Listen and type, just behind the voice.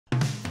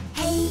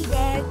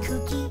a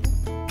cookie.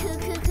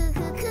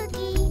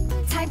 Cookie.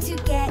 Time to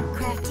get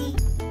crafty.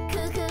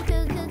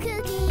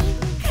 Cookie.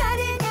 Cut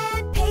it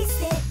and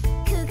paste it.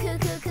 Cookie.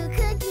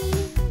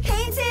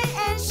 Paint it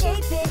and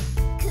shape it.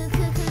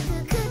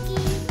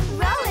 Cookie.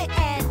 Roll it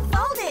and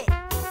fold it.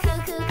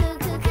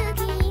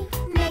 Cookie.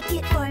 Make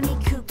it for me,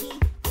 Kooki.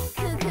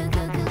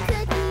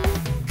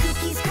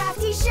 Cookie's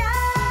Crafty Show.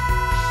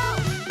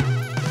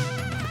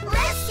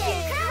 Let's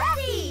get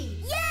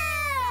crafty!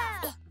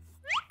 Yeah!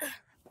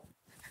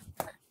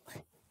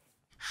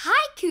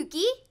 Hi,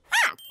 Kooki.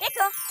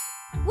 Eko.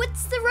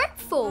 What's the rope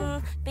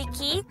for?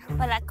 Piki,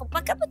 wala ko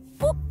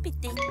pagkapagpo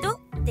pitito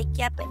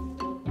tekiape.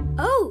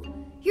 Oh,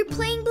 you're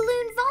playing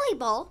balloon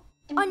volleyball?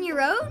 On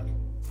your own?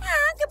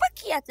 Kapag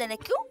kiyata na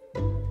ko.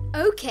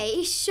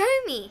 Okay, show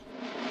me.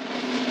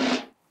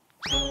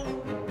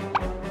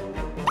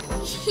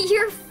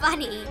 You're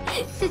funny.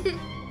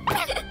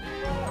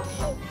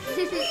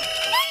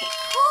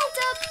 Hold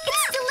up,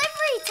 it's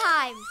delivery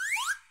time.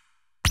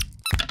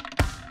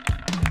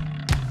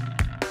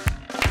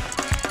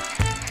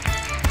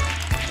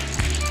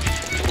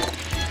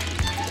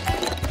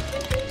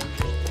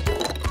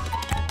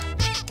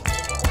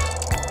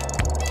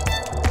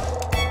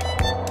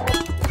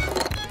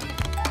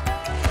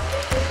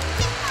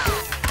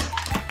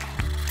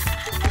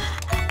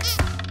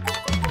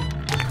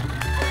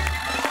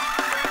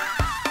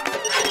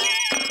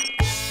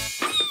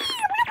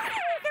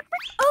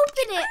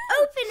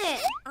 Open it.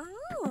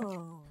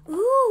 Oh.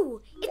 Ooh,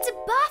 it's a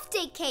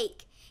birthday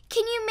cake.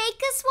 Can you make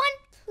us one,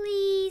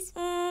 please?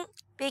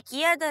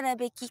 Piki adara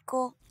beki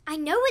ko. I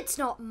know it's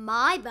not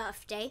my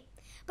birthday,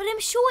 but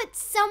I'm sure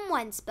it's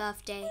someone's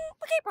birthday.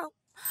 Okay, bro.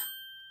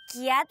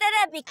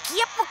 Kiyadara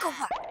beki apoko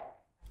wa.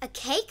 A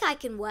cake I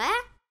can wear?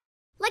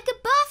 Like a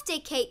birthday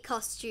cake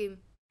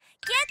costume.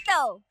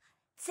 Keto.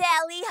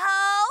 Tally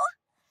ho.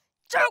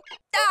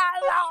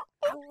 Chukdalo.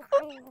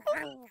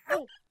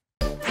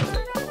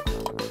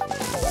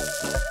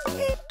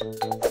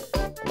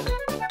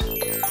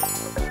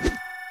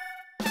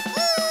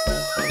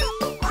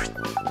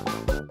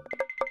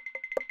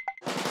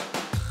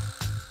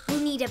 We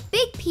need a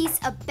big piece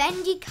of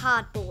bendy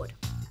cardboard,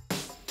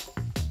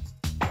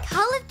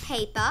 colored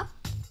paper,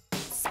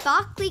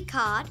 sparkly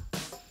card,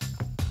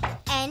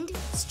 and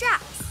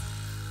straps.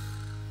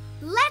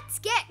 Let's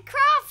get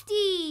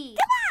crafty!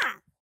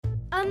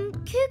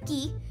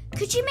 Kooki,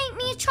 could you make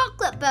me a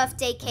chocolate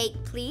birthday cake,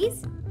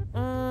 please?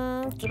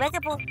 Gimana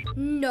po?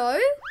 No?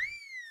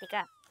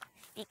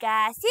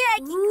 Tika, sila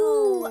Ooh,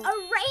 Kiku. a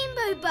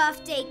rainbow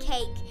birthday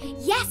cake.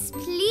 Yes,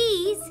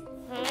 please.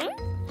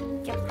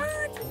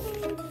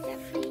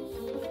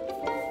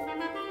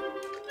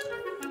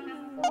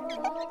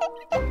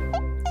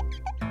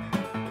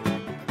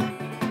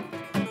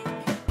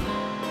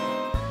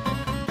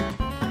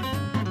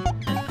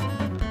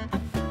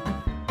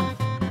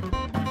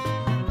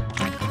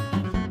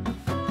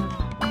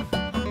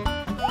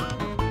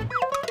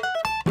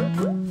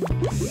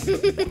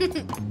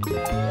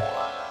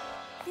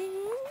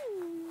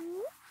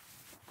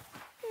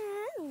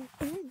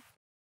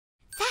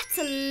 That's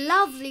a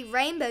lovely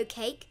rainbow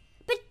cake,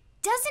 but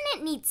doesn't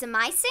it need some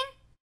icing?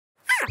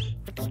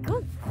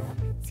 Begitu.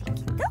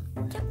 Segitu.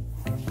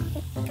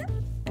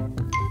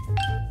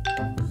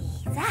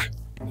 Bisa.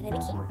 Ada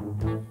Biki.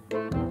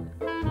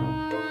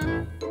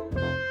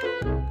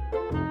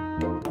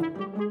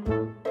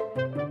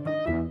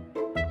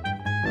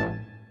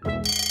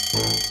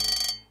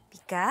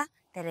 Pika,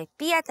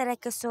 terapia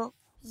terkeso.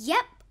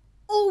 Yep.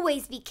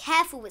 Always be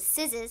careful with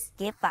scissors.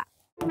 Kepa.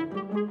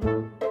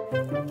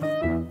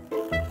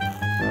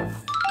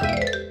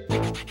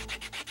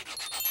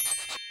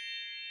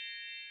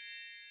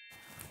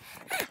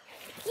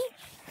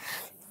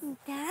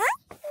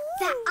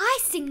 That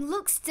icing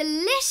looks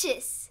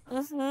delicious. Ya,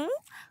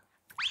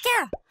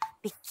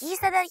 Biki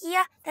sadar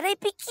taray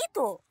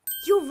Pikito.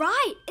 You're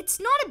right. It's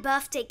not a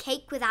birthday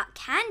cake without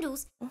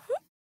candles.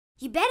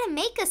 You better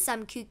make us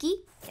some,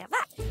 Kooki.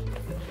 Kepa.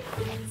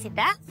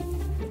 Sita,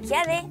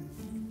 kia de.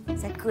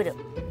 Sakuro.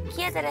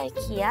 Kia taray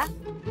kia.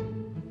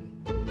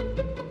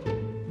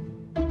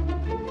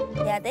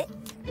 Ya de.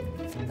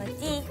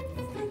 Seperti.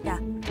 Ya.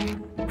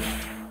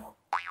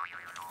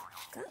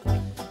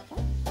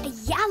 A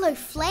yellow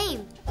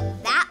flame.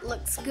 That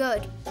looks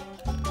good.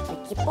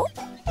 Biki po.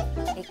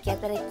 Kia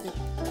taray ki.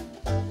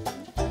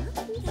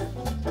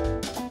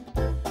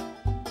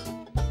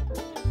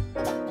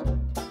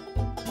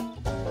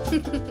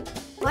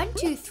 1,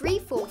 2, 3,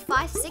 4,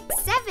 5,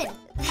 6, 7.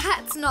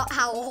 That's not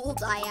how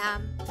old I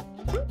am.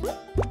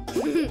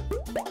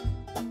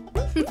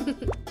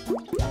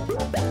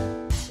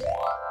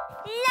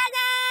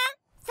 Tada!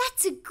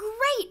 That's a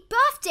great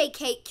birthday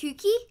cake,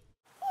 Kooki.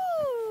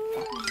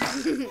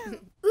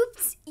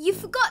 Oops, you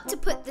forgot to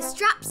put the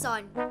straps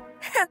on.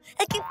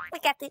 Okay, we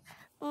got it.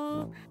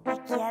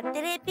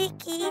 Pikiatere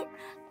Biki.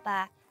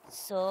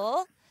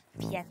 So,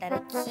 piatara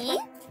ki.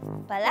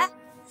 Pala,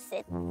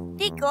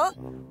 setiko,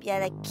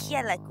 piara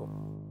kialaku.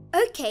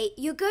 Okay,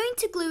 you're going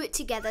to glue it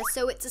together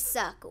so it's a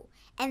circle,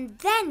 and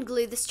then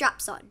glue the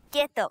straps on.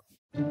 Keto.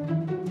 And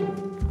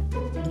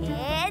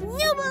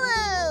new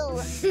balloon!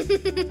 Ta-da!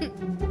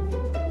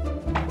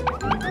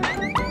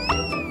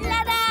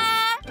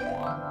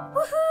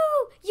 Woohoo!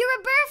 You're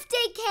a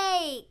birthday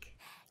cake!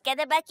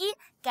 Kada baki,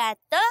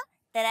 kato,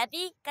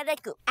 terapi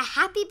kadaku. A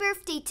happy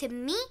birthday to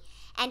me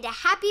and a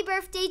happy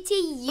birthday to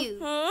you.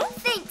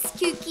 Thanks,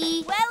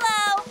 Kooki.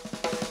 Wello!